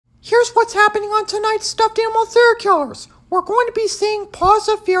Here's what's happening on tonight's Stuffed Animal Serial Killers. We're going to be seeing Paws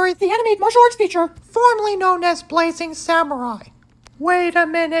of Fury, the animated martial arts feature, formerly known as Blazing Samurai. Wait a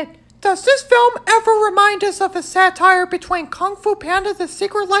minute. Does this film ever remind us of a satire between Kung Fu Panda, The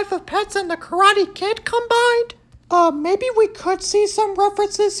Secret Life of Pets, and The Karate Kid combined? Maybe we could see some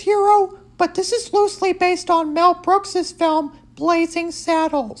references, Yeoh, but this is loosely based on Mel Brooks' film, Blazing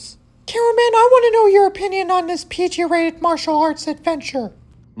Saddles. Cameraman, I want to know your opinion on this PG-rated martial arts adventure.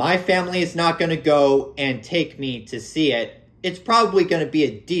 My family is not going to go and take me to see it. It's probably going to be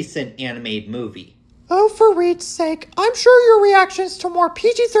a decent animated movie. Oh, for Reed's sake, I'm sure your reactions to more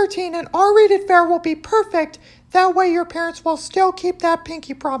PG-13 and R-rated fare will be perfect. That way your parents will still keep that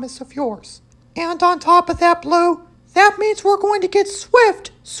pinky promise of yours. And on top of that, Blue, that means we're going to get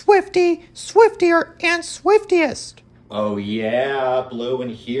Swift, Schwifty, Swiftier, and Swiftiest. Oh yeah, Blue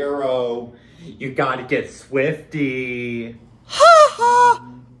and Yeoh. You gotta get Schwifty. Ha ha!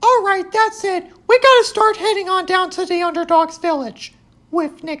 Alright, that's it. We gotta start heading on down to the Underdog's Village.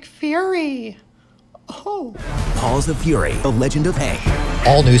 With Nick Fury. Oh. Paws of Fury, The Legend of Hank.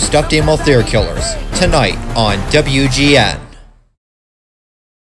 All new Stuffed Animal Serial Killers, tonight on WGN.